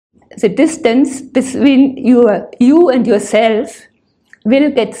the distance between you and yourself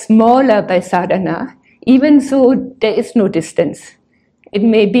will get smaller by sadhana, even though there is no distance. It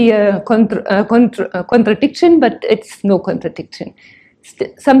may be a contradiction, but it's no contradiction.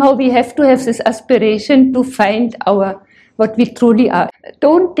 Somehow we have to have this aspiration to find what we truly are.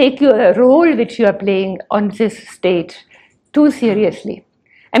 Don't take your role which you are playing on this stage too seriously.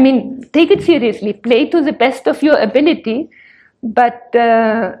 I mean, take it seriously, play to the best of your ability, but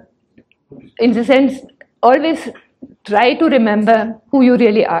in the sense, always try to remember who you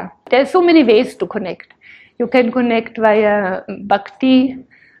really are. There are so many ways to connect. You can connect via bhakti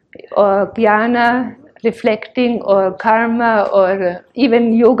or jnana, reflecting, or karma, or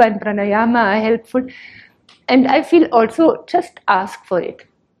even yoga and pranayama are helpful. And I feel also just ask for it.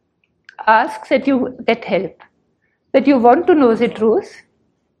 Ask that you get help, that you want to know the truth,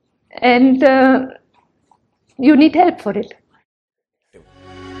 and you need help for it.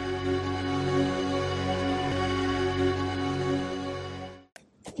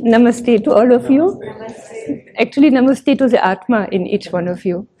 Namaste to all of you. Actually, namaste to the Atma in each one of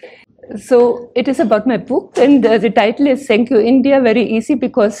you. So it is about my book, and the title is Thank You India. Very easy,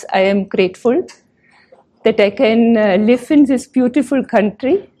 because I am grateful that I can live in this beautiful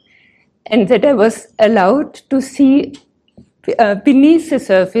country, and that I was allowed to see beneath the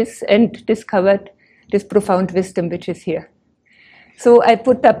surface and discovered this profound wisdom which is here. So I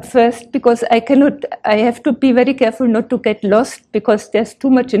put up first, because I have to be very careful not to get lost, because there's too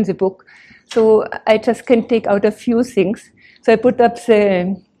much in the book. So I just can take out a few things. So I put up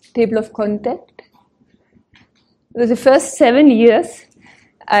the table of contact. For the first 7 years,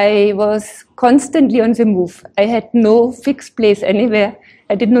 I was constantly on the move. I had no fixed place anywhere.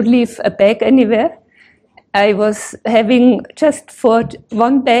 I did not leave a bag anywhere. I was having just for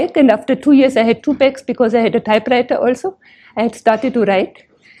one bag, and after 2 years I had 2 bags, because I had a typewriter also. I had started to write.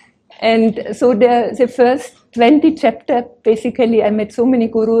 And so the first 20 chapters, basically, I met so many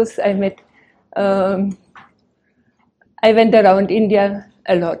gurus. I went around India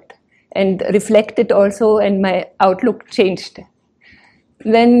a lot and reflected also, and my outlook changed.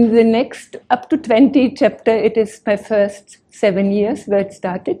 Then the next, up to 20 chapter, it is my first 7 years where it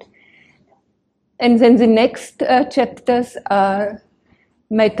started. And then the next chapters are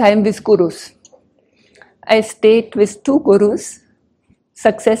my time with gurus. I stayed with 2 gurus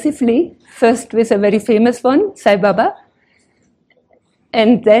successively, first with a very famous one, Sai Baba,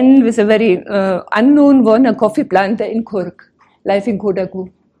 and then with a very unknown one, a coffee planter in Coorg, life in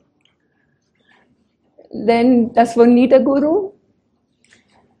Kodagu. Then Daswanita Guru.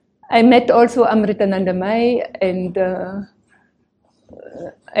 I met also Amritananda Mai, and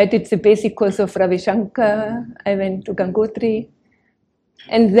I did the basic course of Ravi Shankar. I went to Gangotri.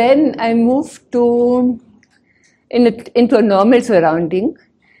 And then I moved into a normal surrounding,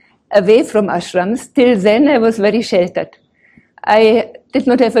 away from ashrams. Till then I was very sheltered. I did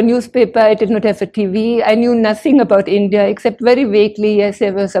not have a newspaper, I did not have a TV, I knew nothing about India except very vaguely. Yes,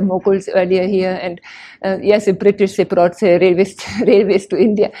 there were some Mughals earlier here, and yes, the British, they brought the railways to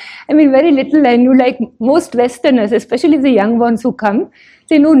India. I mean, very little I knew, like most Westerners, especially the young ones who come,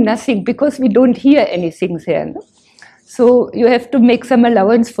 they know nothing, because we don't hear anything there. No? So you have to make some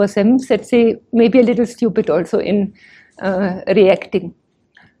allowance for them, that they may be a little stupid also in reacting.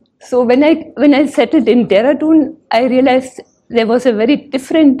 So when I settled in Dehradun, I realized there was a very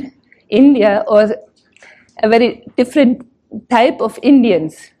different India, or a very different type of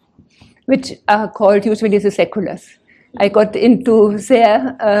Indians, which are called usually the seculars. I got into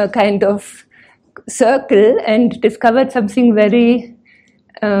their kind of circle and discovered something very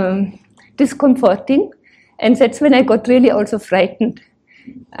discomforting. And that's when I got really also frightened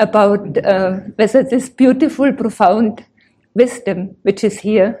about whether this beautiful, profound wisdom which is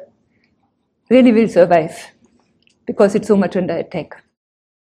here really will survive, because it's so much under attack.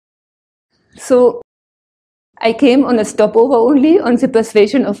 So I came on a stopover only on the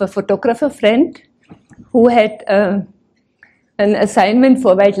persuasion of a photographer friend who had an assignment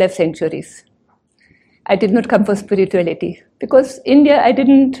for wildlife sanctuaries. I did not come for spirituality, because India, I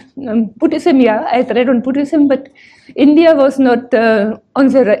didn't, Buddhism, yeah, I read on Buddhism, but India was not on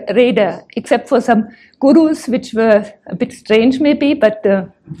the radar, except for some gurus which were a bit strange maybe, but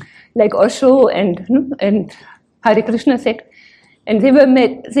like Osho and Hare Krishna sect, and they were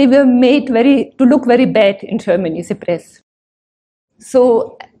made to look very bad in Germany, the press.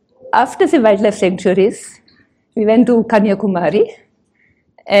 So after the wildlife sanctuaries, we went to Kanyakumari,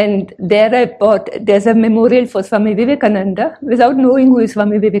 and there there's a memorial for Swami Vivekananda. Without knowing who is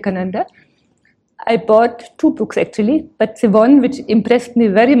Swami Vivekananda, I bought 2 books actually, but the one which impressed me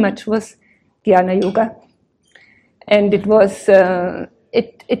very much was Jnana Yoga. And it was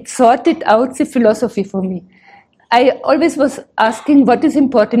it sorted out the philosophy for me. I always was asking what is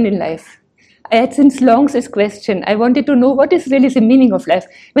important in life. I had since long this question. I wanted to know what is really the meaning of life.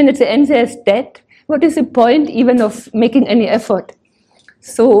 When at the end there's death, what is the point even of making any effort?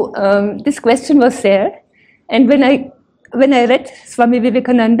 So this question was there. And when I read Swami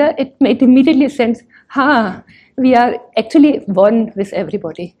Vivekananda, it made immediately sense, we are actually one with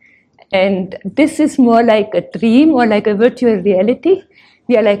everybody. And this is more like a dream or like a virtual reality.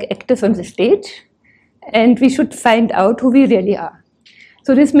 We are like actors on the stage, and we should find out who we really are.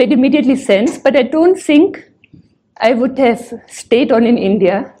 So this made immediately sense, but I don't think I would have stayed on in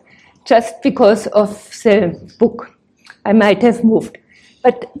India just because of the book. I might have moved.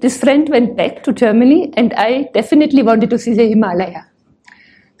 But this friend went back to Germany, and I definitely wanted to see the Himalaya.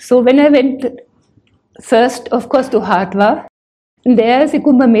 So when I went first, of course, to Hardwar, there the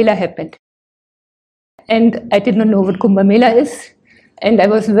Kumbh Mela happened. And I did not know what Kumbh Mela is. And I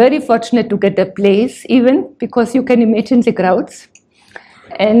was very fortunate to get a place even, because you can imagine the crowds.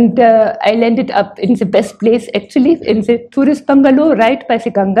 And I landed up in the best place actually, in the tourist bungalow right by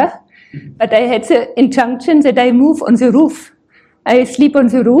the Ganga. But I had the injunction that I move on the roof. I sleep on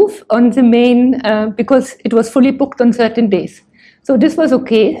the roof, on the main, because it was fully booked on certain days. So this was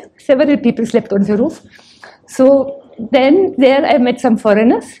okay. Several people slept on the roof. So then there I met some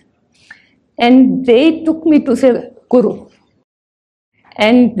foreigners, and they took me to the guru.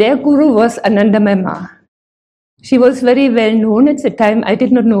 And their guru was Anandamayi Ma. She was very well known at the time. I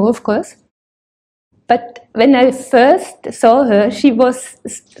did not know, of course. But when I first saw her, she was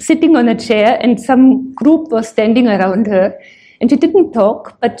sitting on a chair and some group was standing around her. And she didn't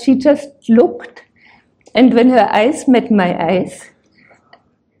talk, but she just looked. And when her eyes met my eyes,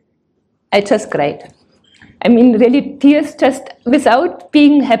 I just cried. I mean, really, tears just, without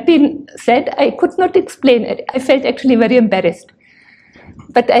being happy and sad, I could not explain it. I felt actually very embarrassed.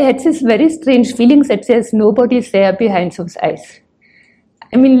 But I had this very strange feeling that there's nobody there behind those eyes.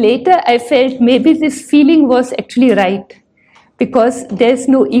 I mean, later I felt maybe this feeling was actually right, because there's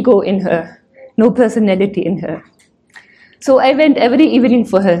no ego in her, no personality in her. So I went every evening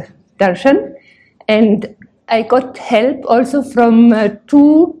for her darshan, and I got help also from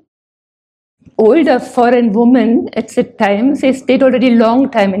two older foreign women at the time. They stayed already a long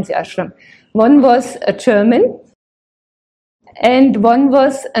time in the ashram. One was a German, and one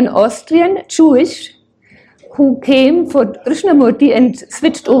was an Austrian Jewish who came for Krishnamurti and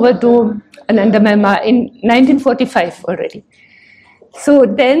switched over to Anandamayi Ma in 1945 already. So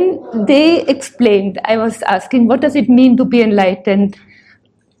then they explained, I was asking, what does it mean to be enlightened?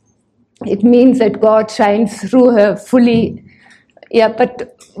 It means that God shines through her fully. Yeah,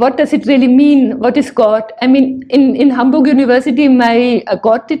 but what does it really mean? What is God? I mean, in Hamburg University, my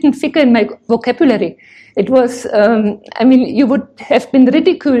God didn't figure in my vocabulary. It was, you would have been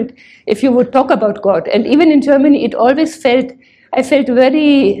ridiculed if you would talk about God. And even in Germany, I felt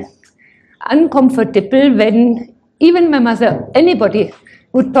very uncomfortable when even my mother, anybody,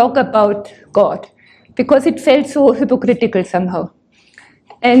 would talk about God, because it felt so hypocritical somehow.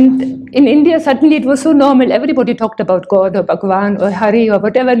 And in India, suddenly it was so normal. Everybody talked about God or Bhagwan or Hari or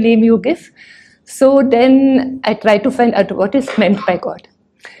whatever name you give. So then I tried to find out what is meant by God.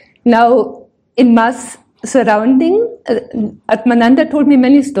 Now, in Ma's surrounding, Atmananda told me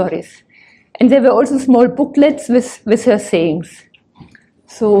many stories. And there were also small booklets with her sayings.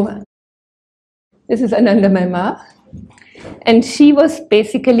 So this is Anandamayi Ma. And she was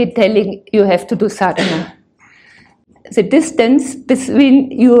basically telling you have to do sadhana. The distance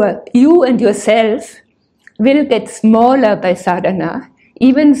between you and yourself will get smaller by sadhana,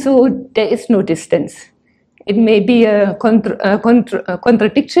 even though there is no distance. It may be a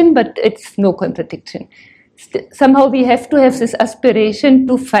contradiction, but it's no contradiction. Somehow we have to have this aspiration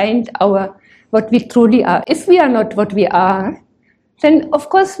to find what we truly are. If we are not what we are, then of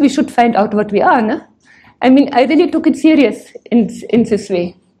course we should find out what we are. No? I mean, I really took it serious in this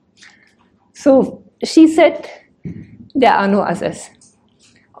way. So she said, there are no others.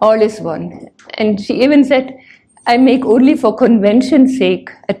 All is one. And she even said, I make only for convention's sake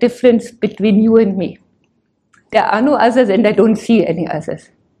a difference between you and me. There are no others and I don't see any others.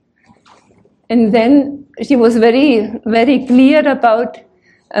 And then she was very, very clear about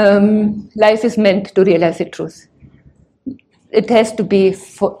life is meant to realize the truth. It has to be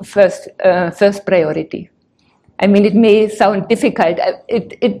first priority. I mean, it may sound difficult.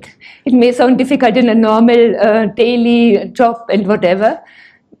 It may sound difficult in a normal daily job and whatever.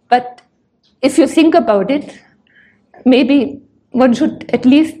 But if you think about it, maybe one should at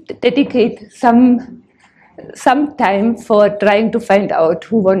least dedicate some time for trying to find out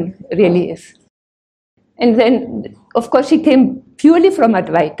who one really is. And then, of course, she came purely from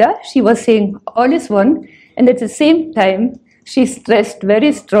Advaita. She was saying all is one, and at the same time, she stressed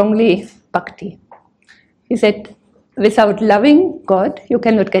very strongly bhakti. He said, without loving God, you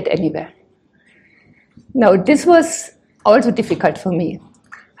cannot get anywhere. Now, this was also difficult for me.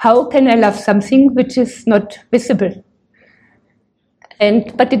 How can I love something which is not visible?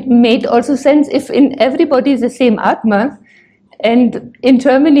 But it made also sense if in everybody is the same Atma, and in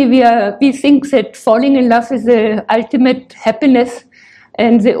Germany we think that falling in love is the ultimate happiness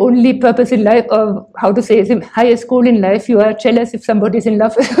and the only purpose in life, or how to say, the highest goal in life. You are jealous if somebody is in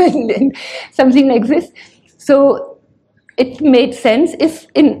love and something like this. So it made sense. If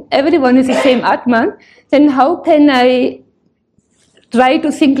in everyone is the same Atman, then how can I try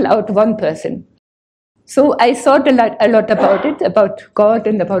to single out one person? So I thought a lot about it, about God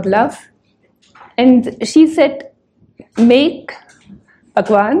and about love. And she said, make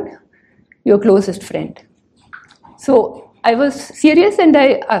Bhagwan your closest friend. So I was serious and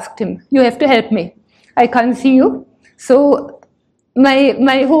I asked him, you have to help me. I can't see you. So my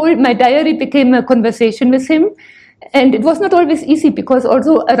diary became a conversation with him. And it was not always easy because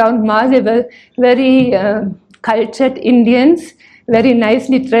also around Ma there were very cultured Indians, very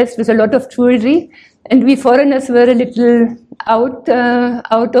nicely dressed with a lot of jewelry. And we foreigners were a little out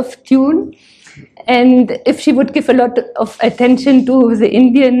of tune. And if she would give a lot of attention to the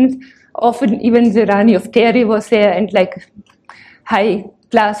Indians, often even the Rani of Tehri was there and like high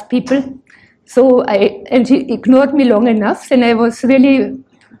class people. So she ignored me long enough, and I was really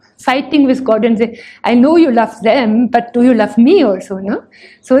fighting with God and say, I know you love them, but do you love me also? No?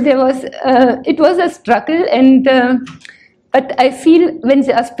 So it was a struggle, and but I feel when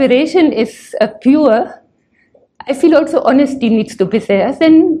the aspiration is pure, I feel also honesty needs to be there,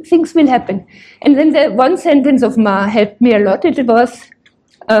 then things will happen. And then the one sentence of Ma helped me a lot. It was,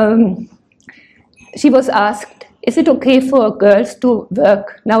 she was asked, is it okay for girls to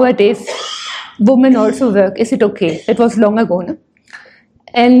work? Nowadays, women also work. Is it okay? It was long ago. No?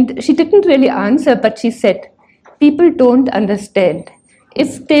 And she didn't really answer, but she said, people don't understand.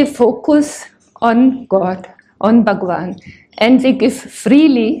 If they focus on God, on Bhagwan, and they give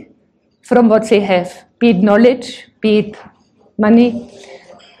freely from what they have, be it knowledge, be it money,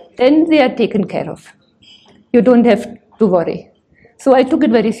 then they are taken care of. You don't have to worry. So I took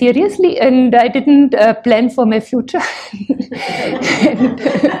it very seriously, and I didn't plan for my future.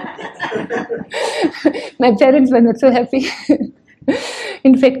 My parents were not so happy.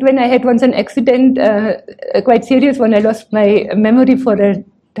 In fact, when I had once an accident, quite serious one, I lost my memory for a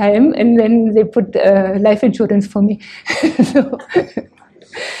time, and then they put life insurance for me.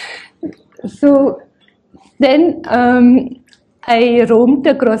 So then I roamed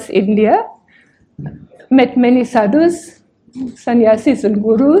across India, met many sadhus, sannyasis and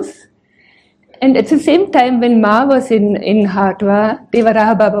gurus, and at the same time when Ma was in Hatwa,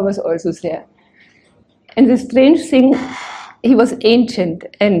 Devaraha Baba was also there. And the strange thing, he was ancient,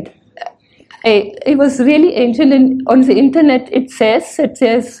 and he was really ancient, and on the internet it says that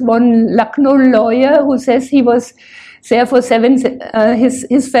there's one Lucknow lawyer who says he was there for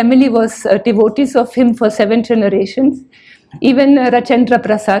his family was devotees of him for 7 generations. Even Rajendra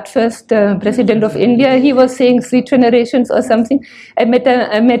Prasad, first president of India, he was saying 3 generations or something. I met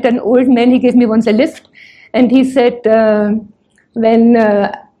an old man, he gave me once a lift, and he said, when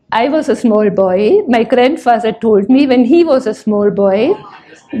I was a small boy, my grandfather told me when he was a small boy,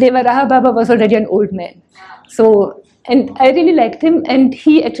 Devaraha Baba was already an old man. So, and I really liked him, and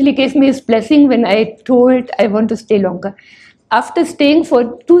he actually gave me his blessing when I told I want to stay longer. After staying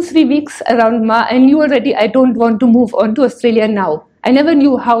for 2-3 weeks around Ma, I knew already I don't want to move on to Australia now. I never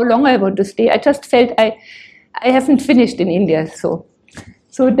knew how long I want to stay. I just felt I haven't finished in India. So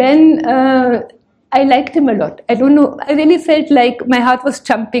then I liked him a lot. I don't know. I really felt like my heart was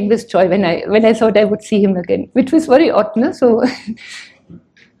jumping with joy when I thought I would see him again, which was very odd. No? So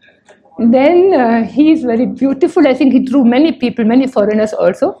then he is very beautiful. I think he drew many people, many foreigners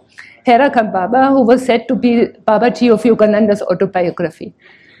also. Herakam Baba, who was said to be Babaji of Yogananda's autobiography.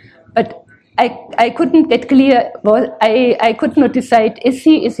 But I couldn't get clear. Well, I could not decide, is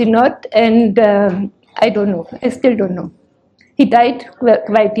he not? And I don't know. I still don't know. He died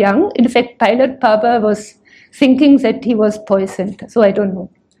quite young. In fact, Pilot Baba was thinking that he was poisoned. So I don't know.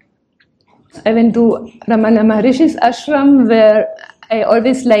 I went to Ramana Maharishi's ashram, where I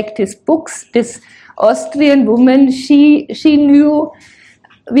always liked his books. This Austrian woman, she knew.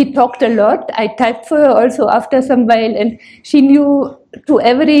 We talked a lot. I typed for her also after some while, and she knew to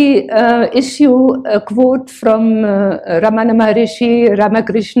every issue a quote from Ramana Maharishi,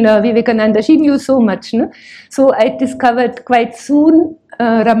 Ramakrishna, Vivekananda. She knew so much. No? So I discovered quite soon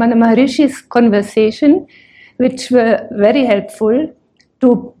Ramana Maharishi's conversation, which were very helpful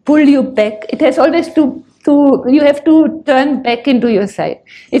to pull you back. It has always you have to turn back into your side.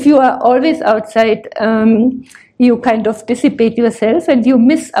 If you are always outside, you kind of dissipate yourself and you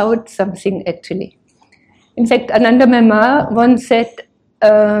miss out something actually. In fact, Anandamayi Ma once said,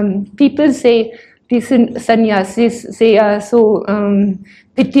 people say these sannyasis, they are so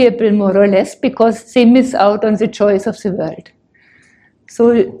pitiable more or less because they miss out on the joys of the world.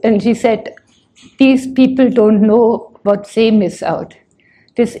 So, and she said, these people don't know what they miss out.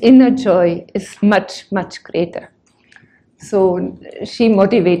 This inner joy is much, much greater. So she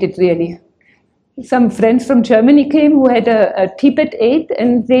motivated really. Some friends from Germany came who had a Tibet aid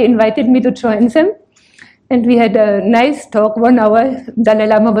and they invited me to join them. And we had a nice talk, 1 hour. Dalai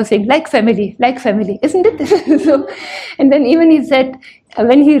Lama was saying, like family, isn't it? So, and then even he said,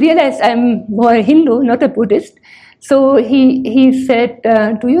 when he realized I'm more Hindu, not a Buddhist, so he said,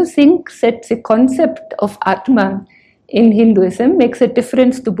 do you think that the concept of Atma in Hinduism makes a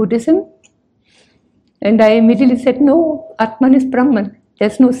difference to Buddhism? And I immediately said, no, Atman is Brahman.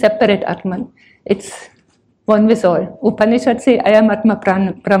 There's no separate Atman. It's one with all. Upanishads say, I am Atma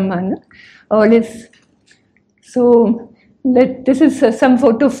Brahman. All is. So this is some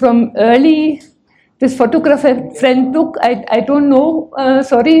photo from early. This photograph a friend took. I don't know,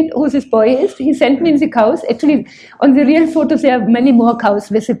 sorry, who this boy is. He sent me the cows. Actually, on the real photos, there are many more cows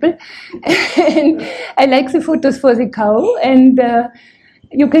visible. And I like the photos for the cow. And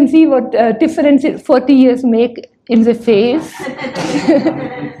you can see what difference 40 years make in the face.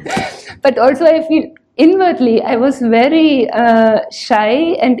 But also I feel inwardly, I was very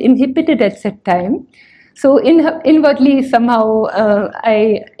shy and inhibited at that time. So inwardly, somehow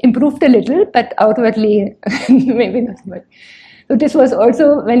I improved a little, but outwardly, maybe not much. So this was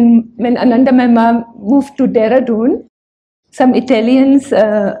also when Anandamayi Ma moved to Dehradun. Some Italians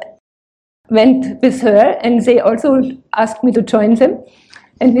went with her, and they also asked me to join them.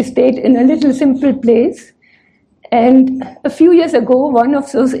 And we stayed in a little simple place. And a few years ago, one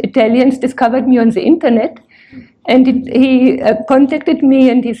of those Italians discovered me on the internet, and he contacted me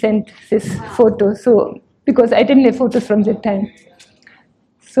and he sent this photo. So, because I didn't have photos from that time.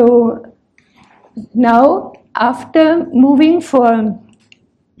 So now, after moving for a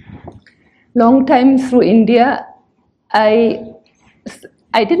long time through India, I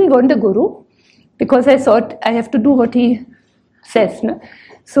didn't want a guru because I thought I have to do what he says. No?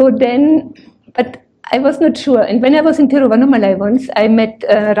 So then, but I was not sure. And when I was in Tiruvannamalai once, I met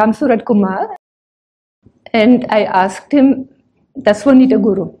Ram Surat Kumar, and I asked him, does one need a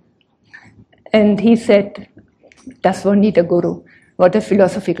guru? And he said, does one need a guru? What a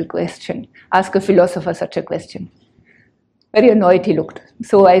philosophical question. Ask a philosopher such a question. Very annoyed he looked.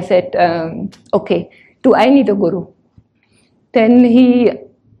 So I said, okay, do I need a guru? Then he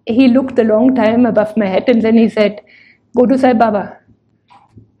looked a long time above my head, and then he said, go to Sai Baba.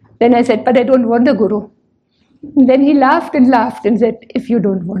 Then I said, but I don't want a guru. And then he laughed and said, if you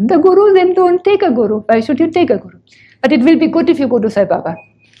don't want a guru, then don't take a guru. Why should you take a guru? But it will be good if you go to Sai Baba.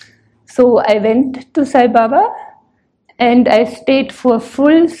 So I went to Sai Baba, and I stayed for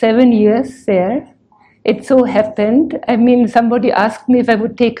full 7 years there. It so happened, I mean, somebody asked me if I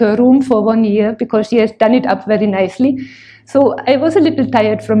would take a room for 1 year because she has done it up very nicely. So I was a little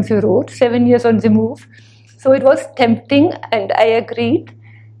tired from the road, 7 years on the move. So it was tempting, and I agreed.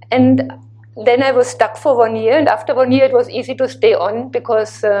 And then I was stuck for 1 year, and after 1 year it was easy to stay on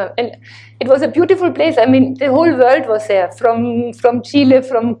because and it was a beautiful place. I mean, the whole world was there, from Chile,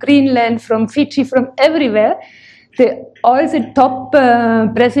 from Greenland, from Fiji, from everywhere. All the top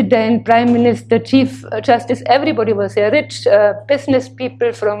president, prime minister, chief justice, everybody was there. Rich business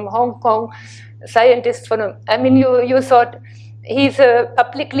people from Hong Kong, scientists from. I mean, you thought he's a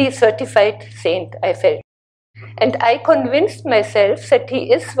publicly certified saint. I felt. And I convinced myself that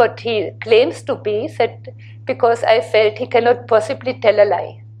he is what he claims to be, because I felt he cannot possibly tell a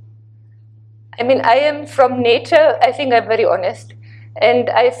lie. I mean, I am from nature, I think I'm very honest, and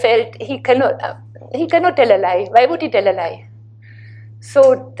I felt he cannot tell a lie. Why would he tell a lie?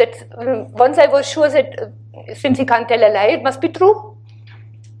 So that once I was sure that since he can't tell a lie, it must be true.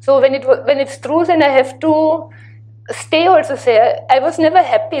 So when it's true, then I have to stay also there. I was never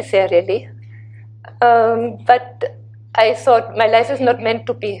happy there really. But I thought my life is not meant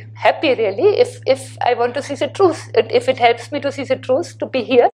to be happy really. If I want to see the truth, if it helps me to see the truth, to be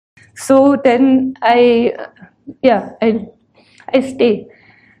here. So then I stay.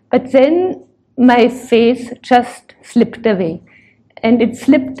 But then my faith just slipped away. And it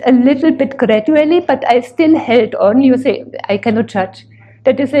slipped a little bit gradually, but I still held on. You say, I cannot judge.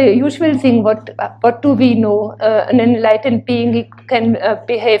 That is a usual thing. What do we know? An enlightened being, he can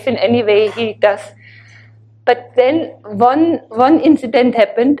behave in any way he does. But then one incident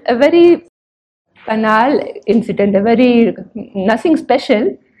happened, a very banal incident, nothing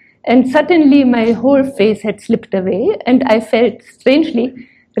special, and suddenly my whole face had slipped away, and I felt strangely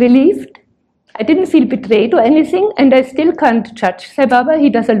relieved. I didn't feel betrayed or anything, and I still can't judge Sai Baba.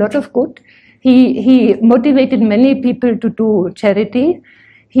 He does a lot of good. He motivated many people to do charity.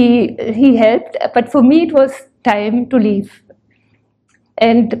 He helped, but for me it was time to leave.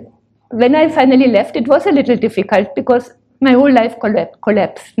 And when I finally left, it was a little difficult because my whole life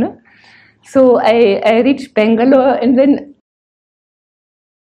collapsed. No? So I reached Bangalore, and then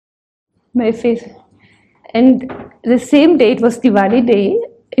my face. And the same day, it was Diwali day,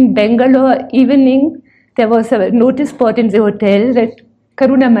 in Bangalore evening, there was a notice board in the hotel that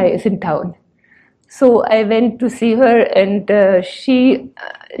Karunamai is in town. So I went to see her, and she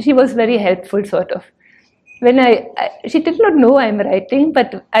was very helpful, sort of. When she did not know I'm writing,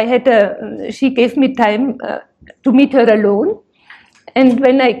 but she gave me time to meet her alone. And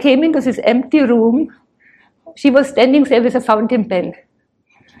when I came into this empty room, she was standing there with a fountain pen.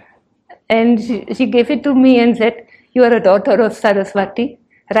 And she gave it to me and said, "You are a daughter of Saraswati,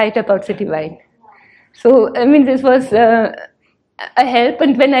 write about the divine." So, I mean, this was a help.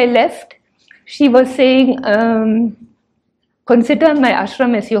 And when I left, she was saying, "Consider my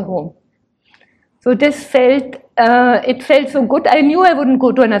ashram as your home." So this it felt so good. I knew I wouldn't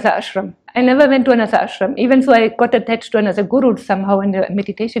go to another ashram. I never went to another ashram, even so I got attached to another guru somehow in the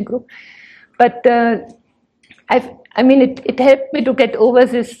meditation group. But it helped me to get over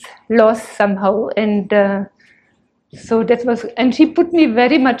this loss somehow. And so that was, and she put me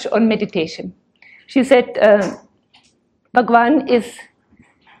very much on meditation. She said, Bhagwan is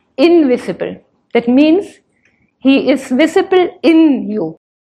invisible. That means he is visible in you.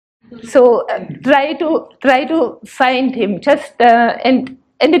 So try to find him.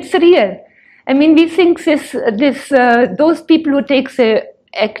 And it's real. I mean, we think those people who take the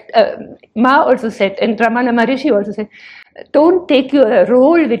act. Ma also said, and Ramana Maharishi also said, don't take your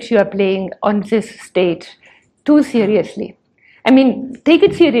role which you are playing on this stage too seriously. I mean, take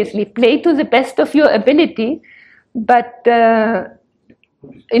it seriously. Play to the best of your ability, but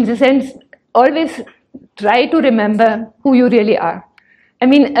in the sense, always try to remember who you really are. I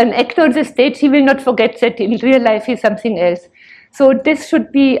mean, an actor on the stage, he will not forget that in real life he's something else. So this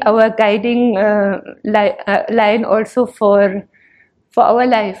should be our guiding line also for our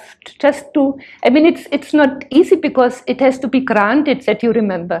life. Just to, I mean, it's not easy because it has to be granted that you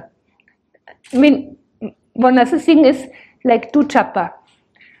remember. I mean, one other thing is like tu chapa.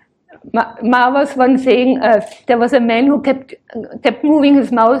 Ma was once saying there was a man who kept moving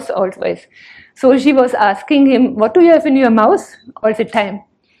his mouth always. So she was asking him, "What do you have in your mouth all the time?"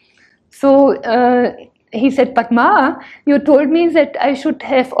 So he said, "But Ma, you told me that I should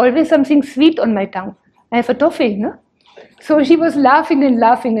have always something sweet on my tongue. I have a toffee, no?" So she was laughing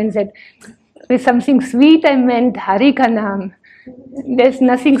and said, "With something sweet, I meant Hari ka naam. There's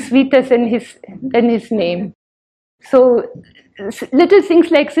nothing sweeter than his name." So little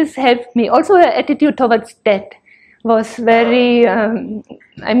things like this helped me. Also, her attitude towards death was very,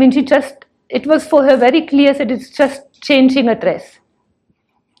 it was for her very clear that it's just changing a dress.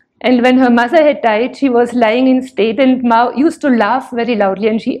 And when her mother had died, she was lying in state, and Ma used to laugh very loudly,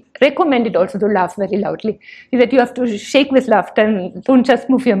 and she recommended also to laugh very loudly. She said, "You have to shake with laughter and don't just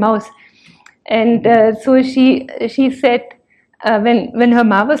move your mouth." And so she said, when her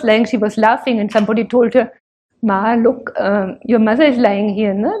Ma was lying, she was laughing, and somebody told her, "Ma, look, your mother is lying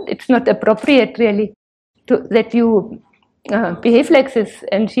here. No? It's not appropriate, really, that you behave like this."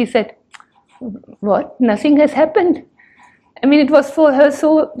 And she said, "What? Nothing has happened." I mean, it was for her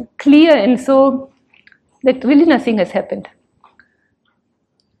so clear and so that really nothing has happened.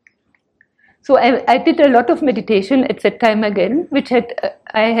 So I did a lot of meditation at that time again, which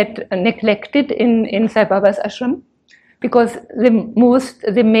I had neglected in Sai Baba's ashram, because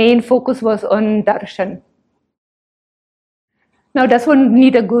the main focus was on darshan. Now, does one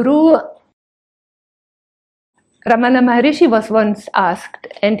need a guru? Ramana Maharishi was once asked,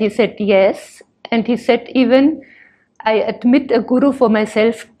 and he said yes, and he said even, "I admit a guru for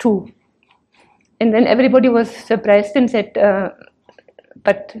myself too." And then everybody was surprised and said,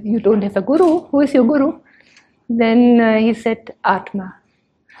 "But you don't have a guru. Who is your guru?" Then he said, "Atma."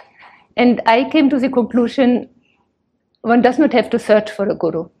 And I came to the conclusion, one does not have to search for a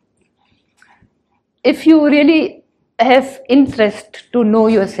guru. If you really have interest to know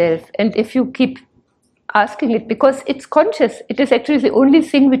yourself, and if you keep asking it, because it's conscious, it is actually the only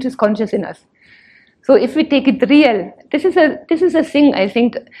thing which is conscious in us. So if we take it real, this is a thing. I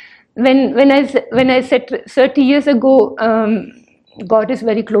think when I said 30 years ago, God is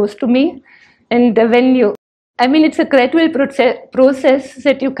very close to me, and it's a gradual process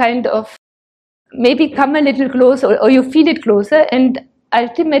that you kind of maybe come a little closer, or you feel it closer, and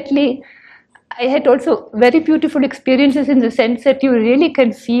ultimately, I had also very beautiful experiences in the sense that you really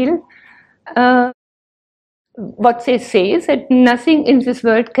can feel what they say, that nothing in this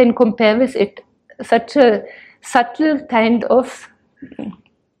world can compare with it. Such a subtle kind of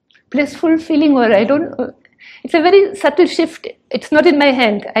blissful feeling, or it's a very subtle shift. It's not in my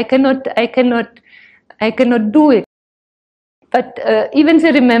hand. I cannot do it. But even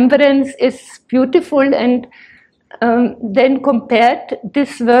the remembrance is beautiful, and then compared,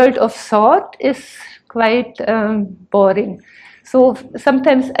 this world of thought is quite boring. So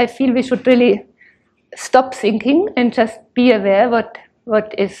sometimes I feel we should really stop thinking and just be aware what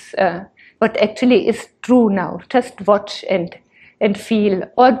actually is true now. Just watch and feel,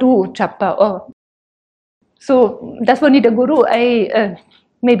 or do japa. So does one need a guru?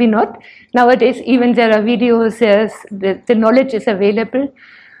 Maybe not. Nowadays, even there are videos. The knowledge is available,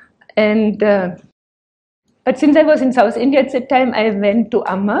 and but since I was in South India at that time, I went to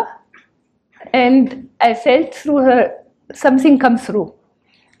Amma, and I felt through her something come through.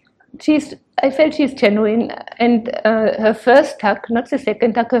 I felt she's genuine, and her first hug, not the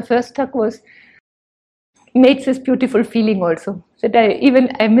second hug, her first hug made this beautiful feeling also. That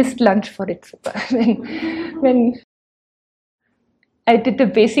I missed lunch for it. when I did the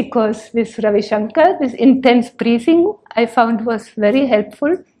basic course with Ravi Shankar, this intense breathing I found was very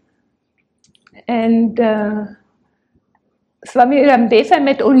helpful. And Swami Ramdev I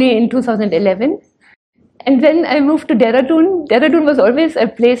met only in 2011. And then I moved to Dehradun. Dehradun was always a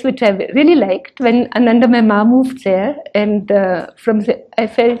place which I really liked. When Ananda, my mom, moved there, and I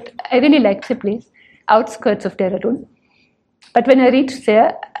felt I really liked the place, outskirts of Dehradun. But when I reached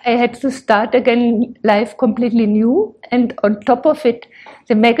there, I had to start again life completely new. And on top of it,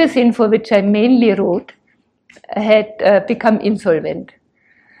 the magazine for which I mainly wrote had become insolvent.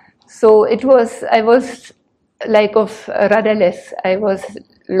 So I was like of rudderless. I was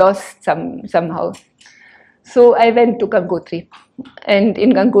lost somehow. So I went to Gangotri, and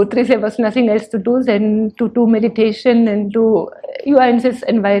in Gangotri there was nothing else to do than to do meditation and you are in this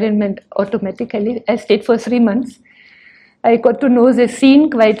environment automatically. I stayed for 3 months. I got to know the scene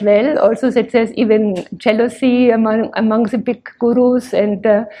quite well. Also that there's even jealousy among the big gurus, and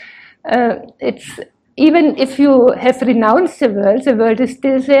it's even if you have renounced the world is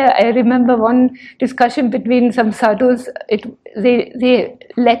still there. I remember one discussion between some sadhus. They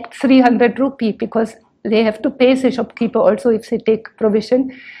lacked 300 rupee because they have to pay the shopkeeper also if they take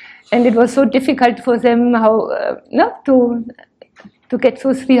provision, and it was so difficult for them to get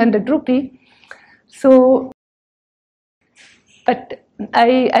those 300 rupee. So, but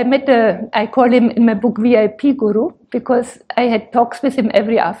I call him in my book VIP Guru, because I had talks with him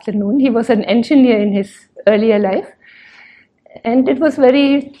every afternoon. He was an engineer in his earlier life, and it was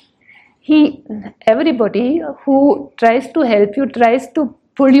everybody who tries to help you tries to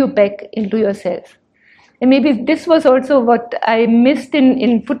pull you back into yourself. And maybe this was also what I missed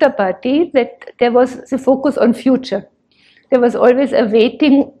in Puttaparthi, that there was the focus on future. There was always a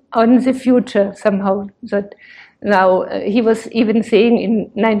waiting on the future somehow. That now he was even saying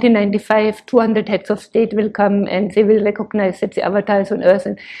in 1995, 200 heads of state will come and they will recognize that the avatar is on earth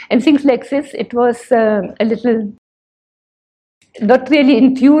and things like this. It was a little not really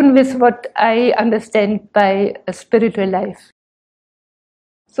in tune with what I understand by a spiritual life.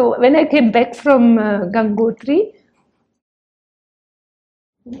 So when I came back from Gangotri,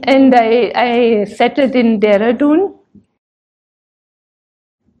 and I settled in Dehradun,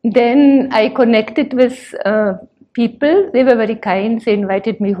 then I connected with people. They were very kind. They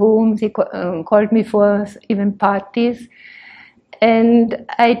invited me home. They called me for even parties. And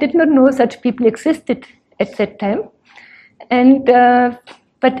I did not know such people existed at that time. And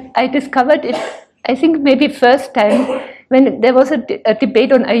but I discovered it, I think maybe first time, when there was a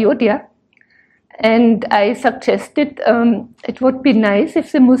debate on Ayodhya, and I suggested it would be nice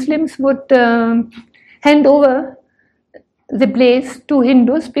if the Muslims would hand over the place to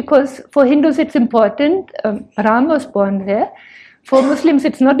Hindus, because for Hindus it's important. Ram was born there. For Muslims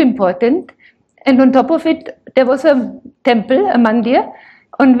it's not important. And on top of it, there was a temple, a mandir,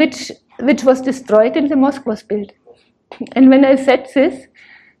 on which was destroyed and the mosque was built. And when I said this,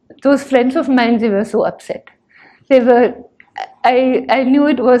 those friends of mine, they were so upset. I knew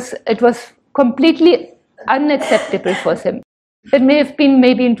it was completely unacceptable for them. It may have been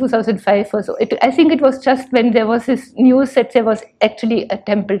maybe in 2005 or so. I think it was just when there was this news that there was actually a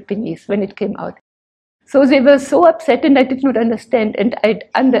temple beneath, when it came out. So they were so upset, and I did not understand. And I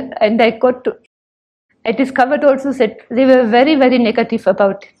discovered also that they were very, very negative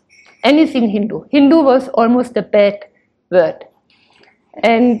about anything Hindu. Hindu was almost a bad word.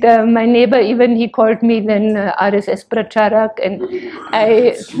 And my neighbor, even he called me then RSS Pracharak,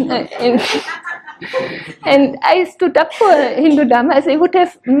 and I stood up for Hindu Dharma, as I would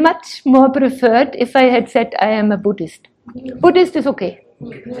have much more preferred if I had said I am a Buddhist. Buddhist is okay.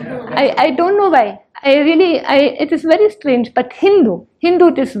 I don't know why. It is very strange, but Hindu,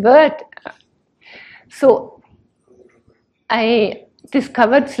 this word. So I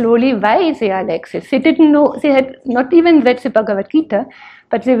discovered slowly why they are like this. They didn't know, they had not even read the Bhagavad Gita,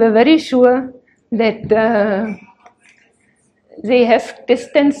 but they were very sure that they have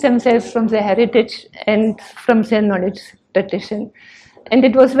distanced themselves from their heritage and from their knowledge tradition. And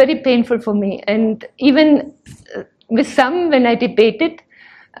it was very painful for me. And even with some, when I debated,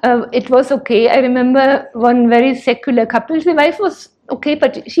 it was okay. I remember one very secular couple, the wife was okay,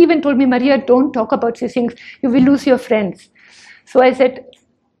 but she even told me, Maria, don't talk about these things, you will lose your friends. So I said,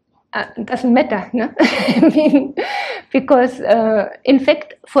 it doesn't matter, no? I mean, because in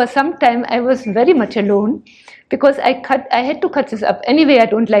fact, for some time I was very much alone, because I had to cut this up. Anyway, I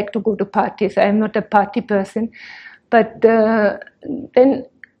don't like to go to parties. I am not a party person. But then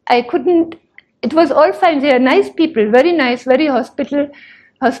I couldn't, it was all fine. They are nice people, very nice, very hospitable.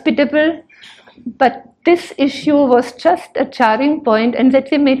 But this issue was just a jarring point, and that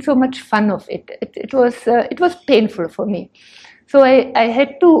they made so much fun of it. It was painful for me. So I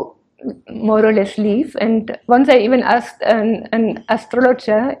had to more or less leave. And once I even asked an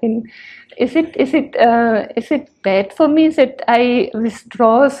astrologer, is it bad for me that I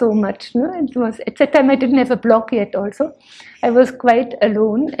withdraw so much? No, it was at that time I didn't have a blog yet. Also, I was quite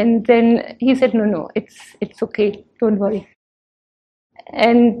alone. And then he said, no, it's okay, don't worry.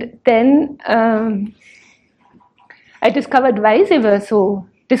 And then I discovered why they were so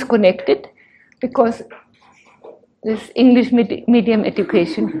disconnected, because this English medium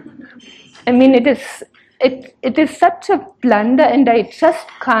education. I mean, it is such a blunder, and I just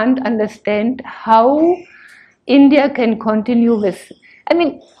can't understand how India can continue with. I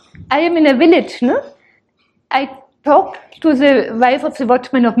mean, I am in a village, no? I talked to the wife of the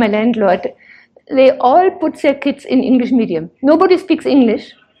watchman of my landlord. They all put their kids in English medium. Nobody speaks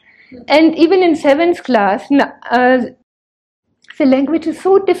English. And even in 7th class, the language is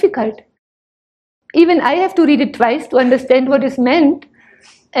so difficult. Even I have to read it twice to understand what is meant.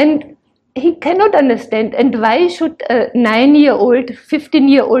 And he cannot understand. And why should a 9-year-old,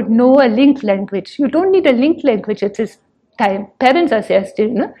 15-year-old know a linked language? You don't need a linked language at this time. Parents are there still,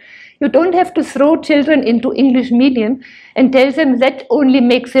 no? You don't have to throw children into English medium and tell them that only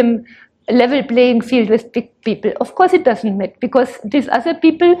makes them a level playing field with big people. Of course it doesn't matter, because these other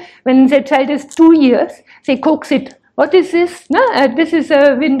people, when their child is 2 years, they coax it. What is this? No, this is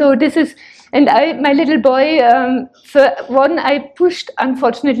a window, this is... And my little boy, I pushed,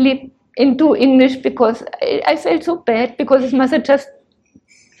 unfortunately, into English because I felt so bad, because his mother just...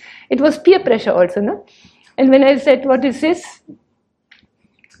 It was peer pressure also, no? And when I said, what is this?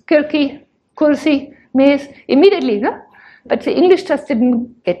 Kirki, kursi, maze, immediately, no? But the English just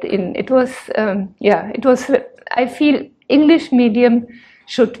didn't get in. It was, I feel English medium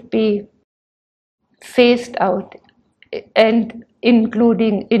should be phased out, and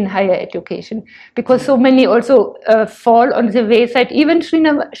including in higher education, because so many also fall on the wayside. Even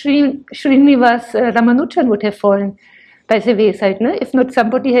Srinivas Ramanujan would have fallen by the wayside, no? If not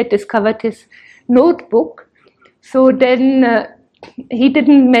somebody had discovered his notebook. So then he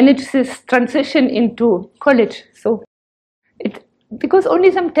didn't manage this transition into college. So because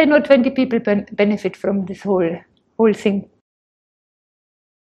only some 10 or 20 people benefit from this whole thing.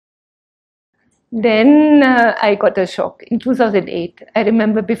 Then I got a shock in 2008. I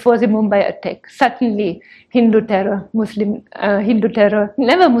remember before the Mumbai attack, suddenly Hindu terror,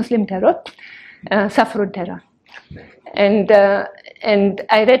 never Muslim terror, saffron terror. And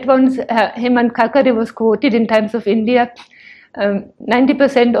I read once, Hemant Kakare was quoted in Times of India,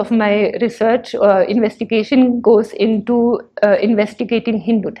 90% of my research or investigation goes into investigating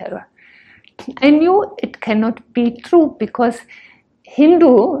Hindu terror. I knew it cannot be true, because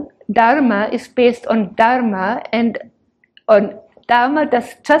Hindu Dharma is based on Dharma, and on Dharma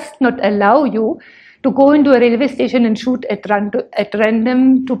does just not allow you to go into a railway station and shoot at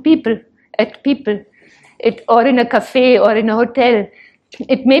random to people, or in a cafe or in a hotel.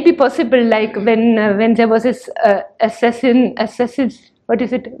 It may be possible, like when there was this what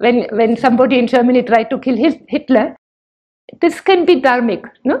is it? When somebody in Germany tried to kill Hitler, this can be dharmic,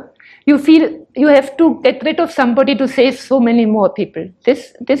 no? you feel you have to get rid of somebody to save so many more people.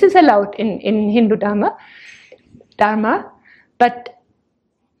 This is allowed in Hindu Dharma, but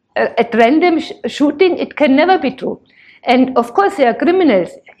at random shooting, it can never be true. And of course, there are criminals,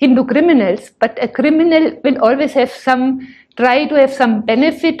 Hindu criminals, but a criminal will always have try to have some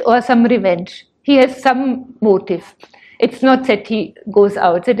benefit or some revenge. He has some motive. It's not that he goes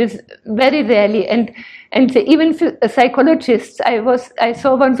out. It is very rarely. And even psychologists, I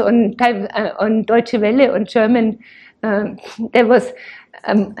saw once on Deutsche Welle, on German, there was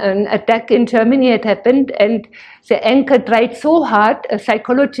an attack in Germany had happened, and the anchor tried so hard, a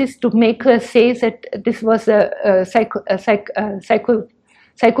psychologist, to make her say that this was a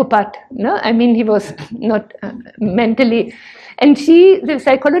psychopath. No, I mean, he was not mentally. And the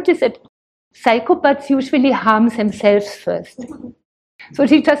psychologist said, psychopaths usually harm themselves first. So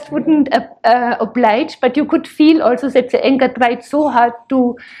she just wouldn't oblige, but you could feel also that the anchor tried so hard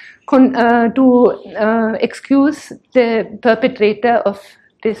to excuse the perpetrator of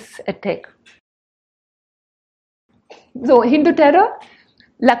this attack. So Hindu terror,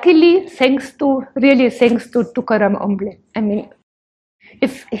 luckily, thanks to Tukaram Ombole. I mean,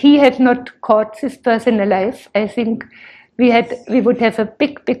 if he had not caught this person alive, I think we would have a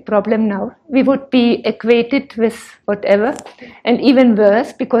big problem now. We would be equated with whatever, and even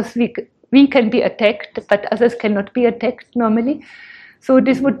worse, because we can be attacked, but others cannot be attacked normally. So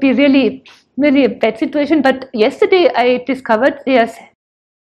this would be really a bad situation. But yesterday I discovered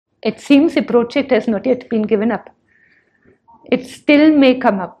it seems the project has not yet been given up. It still may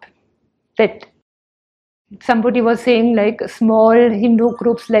come up that somebody was saying, like small Hindu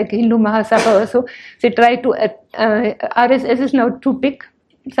groups like Hindu Mahasabha also, they try to, RSS is now too big,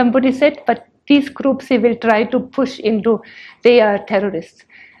 somebody said, but these groups they will try to push into, they are terrorists.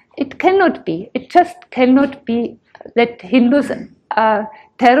 It cannot be. It just cannot be that Hindus are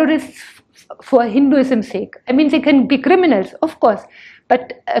terrorists for Hinduism's sake. I mean, they can be criminals, of course,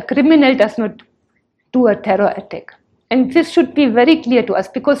 but a criminal does not do a terror attack. And this should be very clear to us,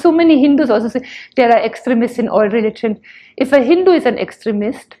 because so many Hindus also say there are extremists in all religions. If a Hindu is an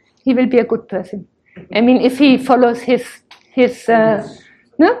extremist, he will be a good person. I mean, if he follows his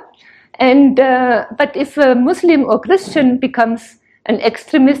no? And but if a Muslim or Christian becomes an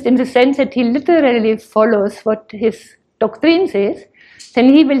extremist in the sense that he literally follows what his doctrine says, then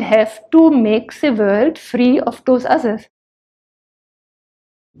he will have to make the world free of those others.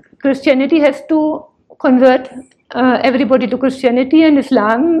 Christianity has to convert everybody to Christianity, and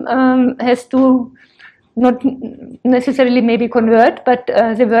Islam has to not necessarily maybe convert, but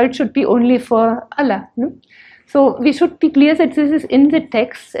the world should be only for Allah. No? So we should be clear that this is in the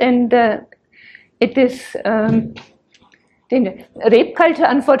text, and it is rape culture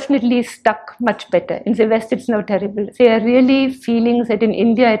unfortunately is stuck much better. In the West it's now terrible. They are really feeling that in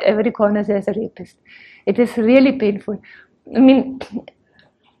India at every corner there's a rapist. It is really painful. I mean,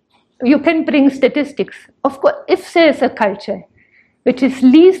 you can bring statistics. Of course, if there is a culture which is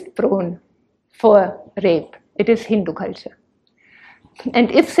least prone for rape, it is Hindu culture.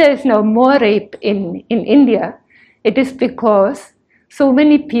 And if there is now more rape in India, it is because so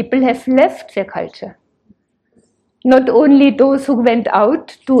many people have left their culture. Not only those who went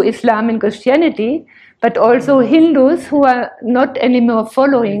out to Islam and Christianity, but also Hindus who are not anymore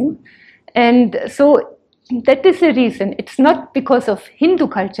following. And so that is the reason. It's not because of Hindu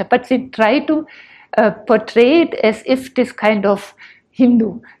culture, but they try to portray it as if this kind of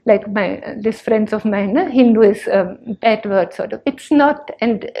Hindu, like these friends of mine, Hindu is a bad word sort of. It's not,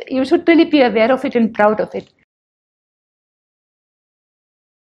 and you should really be aware of it and proud of it.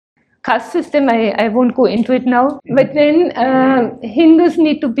 Caste system, I won't go into it now, but then Hindus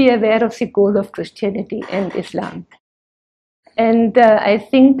need to be aware of the goal of Christianity and Islam. And I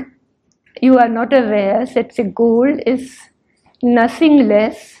think you are not aware that the goal is nothing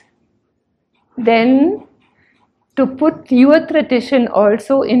less than to put your tradition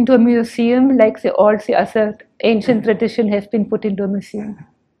also into a museum like all the other ancient traditions have been put into a museum.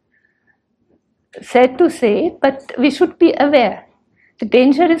 Sad to say, but we should be aware. The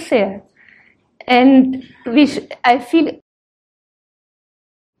danger is there. And I feel,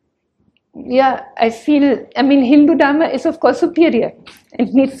 I mean, Hindu Dharma is of course superior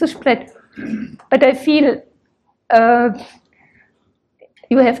and needs to spread. But I feel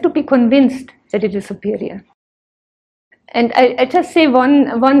you have to be convinced that it is superior. And I just say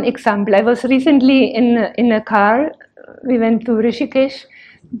one example. I was recently in a car. We went to Rishikesh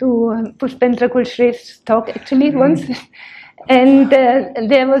to Pushpendra Kulshrestha's talk actually once. And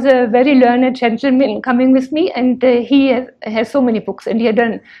there was a very learned gentleman coming with me, and he has so many books, and he had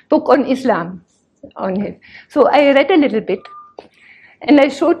done a book on Islam on it. So I read a little bit, And I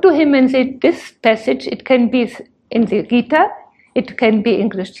showed to him and said, this passage, it can be in the Gita, it can be in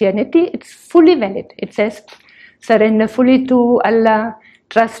Christianity, it's fully valid. It says, surrender fully to Allah,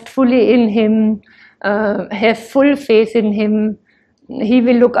 trust fully in Him, have full faith in Him, He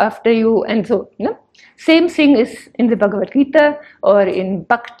will look after you, and so, no? Same thing is in the Bhagavad Gita or in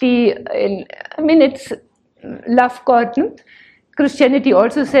Bhakti, it's love God. No? Christianity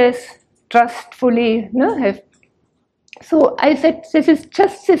also says, trust fully, no? So I said, this is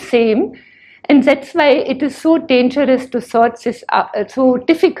just the same, and that's why it is so dangerous to sort this out, so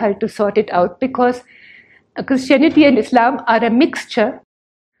difficult to sort it out, because Christianity and Islam are a mixture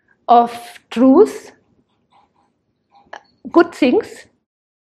of truth, good things,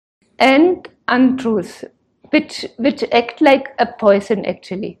 and untruths, which act like a poison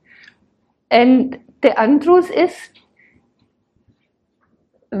actually. And the untruth is,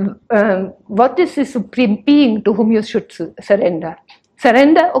 what is the supreme being to whom you should surrender?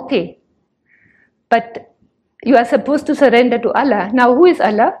 Surrender, okay. But you are supposed to surrender to Allah. Now, who is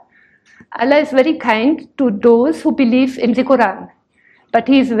Allah? Allah is very kind to those who believe in the Quran. But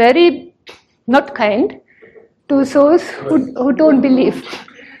He is very not kind to those who don't believe.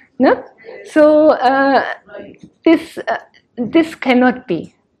 No? So, this cannot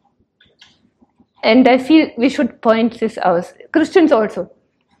be. And I feel we should point this out. Christians also.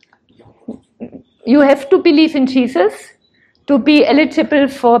 You have to believe in Jesus to be eligible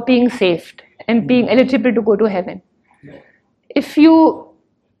for being saved and being eligible to go to heaven. If you,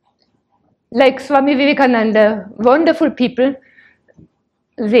 like Swami Vivekananda, wonderful people,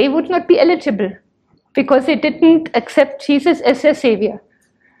 they would not be eligible because they didn't accept Jesus as their savior.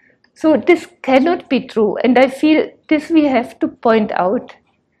 So this cannot be true, and I feel this we have to point out.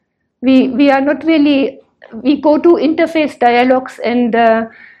 We are not really, we go to interfaith dialogues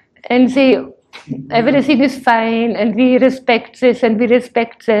and say everything is fine and we respect this and we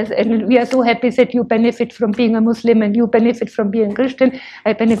respect this and we are so happy that you benefit from being a Muslim and you benefit from being Christian,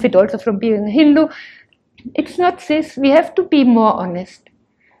 I benefit also from being a Hindu. It's not this. We have to be more honest.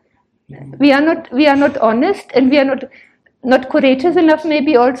 We are not honest, and we are not courageous enough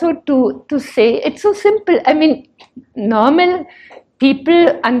maybe also to say it's so simple. I mean, normal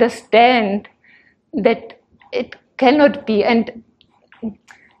people understand that it cannot be, and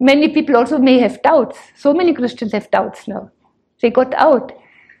many people also may have doubts. So many Christians have doubts now. They got out.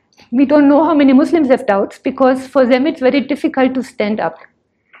 We don't know how many Muslims have doubts because for them it's very difficult to stand up.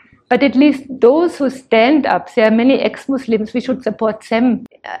 But at least those who stand up, there are many ex-Muslims, we should support them.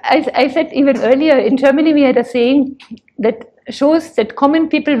 I said even earlier, in Germany we had a saying that shows that common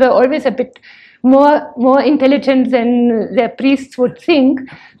people were always a bit more intelligent than their priests would think,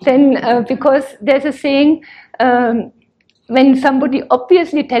 because there's a saying, when somebody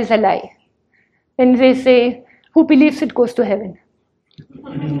obviously tells a lie, then they say, who believes it goes to heaven?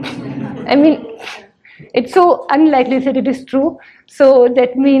 I mean, it's so unlikely that it is true. So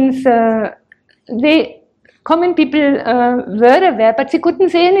that means common people were aware, but they couldn't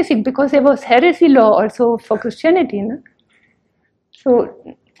say anything because there was heresy law also for Christianity. No?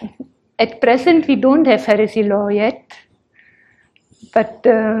 So at present we don't have heresy law yet, but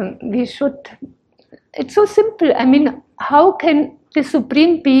we should. It's so simple. I mean, how can the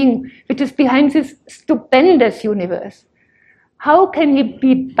supreme being, which is behind this stupendous universe, how can he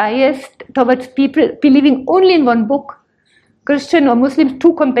be biased towards people believing only in one book, Christian or Muslim,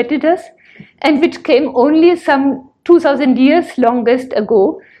 two competitors, and which came only some 2000 years longest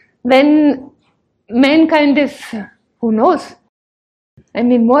ago, when mankind is, who knows? I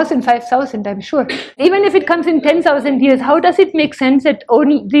mean, more than 5,000, I'm sure. Even if it comes in 10,000 years, how does it make sense that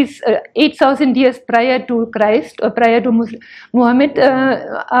only these 8,000 years prior to Christ or prior to Muhammad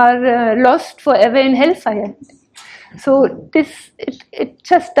are lost forever in hellfire? So it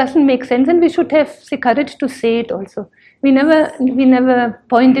just doesn't make sense, and we should have the courage to say it also. We never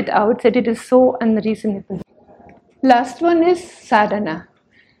pointed out that it is so unreasonable. Last one is sadhana.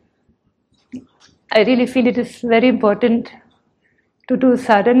 I really feel it is very important to do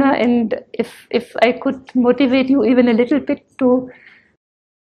sadhana, and if I could motivate you even a little bit to,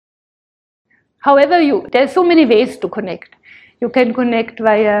 there's so many ways to connect. You can connect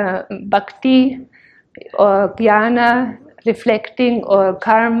via bhakti or jnana, reflecting, or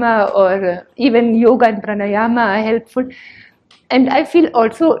karma, or even yoga and pranayama are helpful. And I feel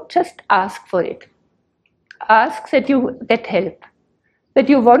also just ask for it. Ask that you get help, that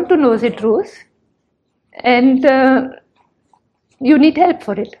you want to know the truth, and you need help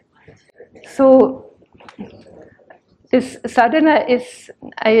for it. So this sadhana is,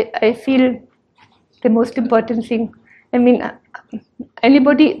 I feel, the most important thing. I mean,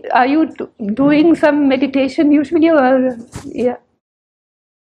 anybody, are you doing some meditation usually, or yeah?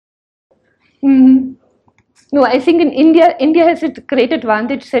 Mhm. No, I think in India, India has a great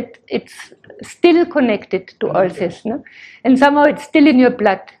advantage that it's still connected to all this, no? And somehow it's still in your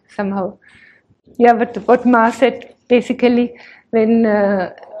blood, somehow. Yeah, but what Ma said, basically, when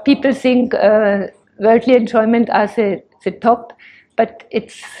people think worldly enjoyment as the top, but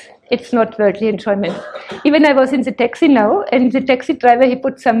it's not worldly enjoyment. Even I was in the taxi now, and the taxi driver, he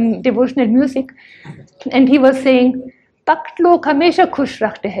put some devotional music, and he was saying, भक्त लोग हमेशा खुश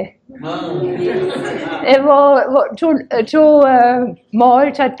रखते हैं वो जो mall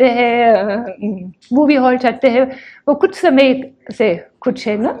चाहते हैं मूवी हॉल चाहते हैं वो कुछ समय से कुछ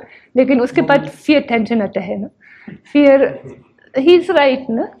है ना लेकिन उसके बाद फिर टेंशन आता है ना फिर ही इज राइट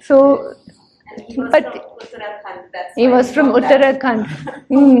ना सो but he was from Uttarakhand.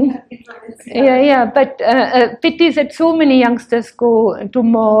 Yeah. But pity that so many youngsters go to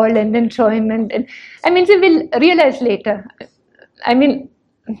mall and enjoyment, and I mean they will realize later. I mean,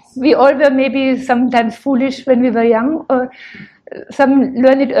 we all were maybe sometimes foolish when we were young, or some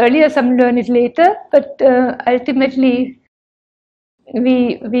learn it earlier, some learn it later. But ultimately,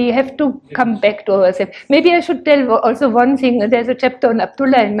 we have to come back to ourselves. Maybe I should tell also one thing. There's a chapter on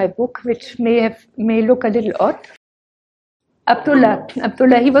Abdullah in my book, which may look a little odd.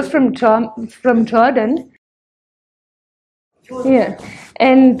 Abdullah, he was from Jordan. Yeah,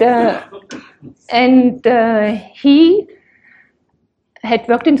 and he had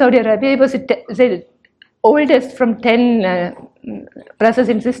worked in Saudi Arabia. He was the oldest from 10 brothers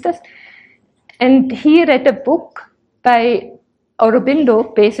and sisters, and he read a book by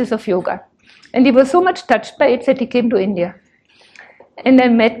Aurobindo, Basis of Yoga. And he was so much touched by it that he came to India. And I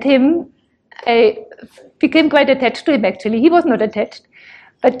met him. I became quite attached to him, actually. He was not attached.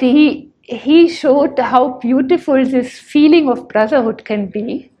 But he showed how beautiful this feeling of brotherhood can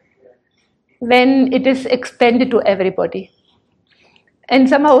be when it is expanded to everybody. And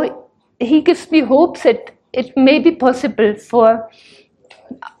somehow he gives me hope that it may be possible for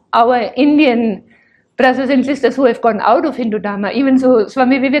our Indian brothers and sisters who have gone out of Hindu Dharma, even so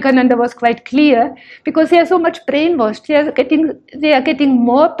Swami Vivekananda was quite clear, because they are so much brainwashed. They are getting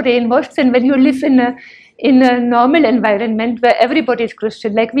more brainwashed than when you live in a normal environment where everybody is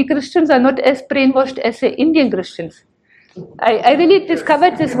Christian. Like we Christians are not as brainwashed as the Indian Christians. I really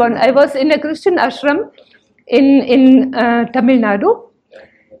discovered this one. I was in a Christian ashram in Tamil Nadu,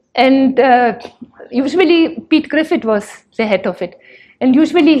 and usually Pete Griffith was the head of it. And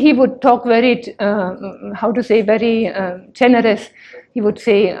usually he would talk very, very generous. He would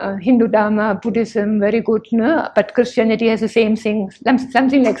say Hindu Dharma, Buddhism, very good, no? But Christianity has the same thing,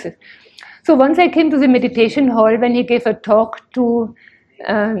 something like this. So once I came to the meditation hall when he gave a talk to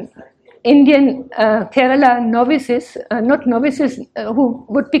Indian Kerala novices, not novices, who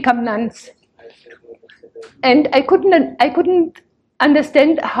would become nuns. And I couldn't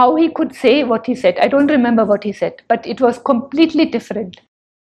understand how he could say what he said. I don't remember what he said, but it was completely different.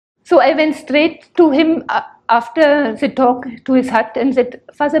 So I went straight to him after the talk to his hut and said,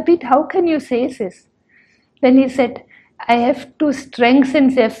 Father Pete, how can you say this? Then he said, I have to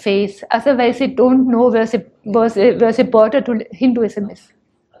strengthen their faith, otherwise they don't know where the border to Hinduism is.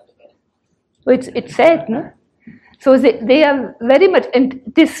 So it's sad, no? So they are very much, and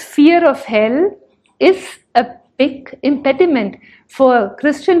this fear of hell is a big impediment for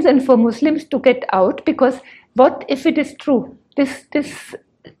Christians and for Muslims to get out, because what if it is true?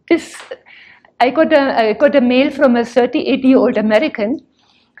 I got a mail from a 38-year-old American,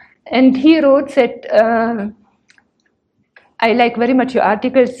 and he wrote that I like very much your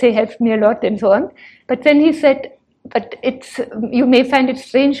articles, they helped me a lot and so on. But then he said, but you may find it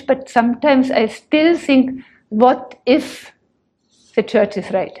strange, but sometimes I still think, what if the church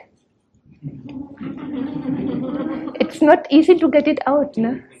is right? It's not easy to get it out,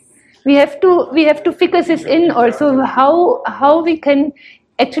 no? We have to figure this in also, how we can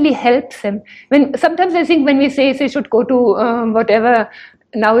actually help them. Sometimes I think when we say they should go to whatever,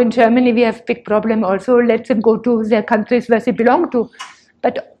 now in Germany we have big problem also, let them go to their countries where they belong to.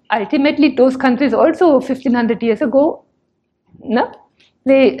 But ultimately those countries also 1500 years ago, no?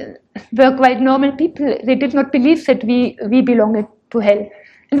 They were quite normal people. They did not believe that we belong to hell.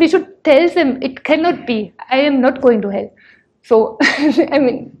 And we should tell them it cannot be. I am not going to hell. So, I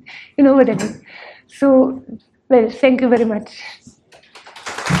mean, you know what I mean. So, well, thank you very much.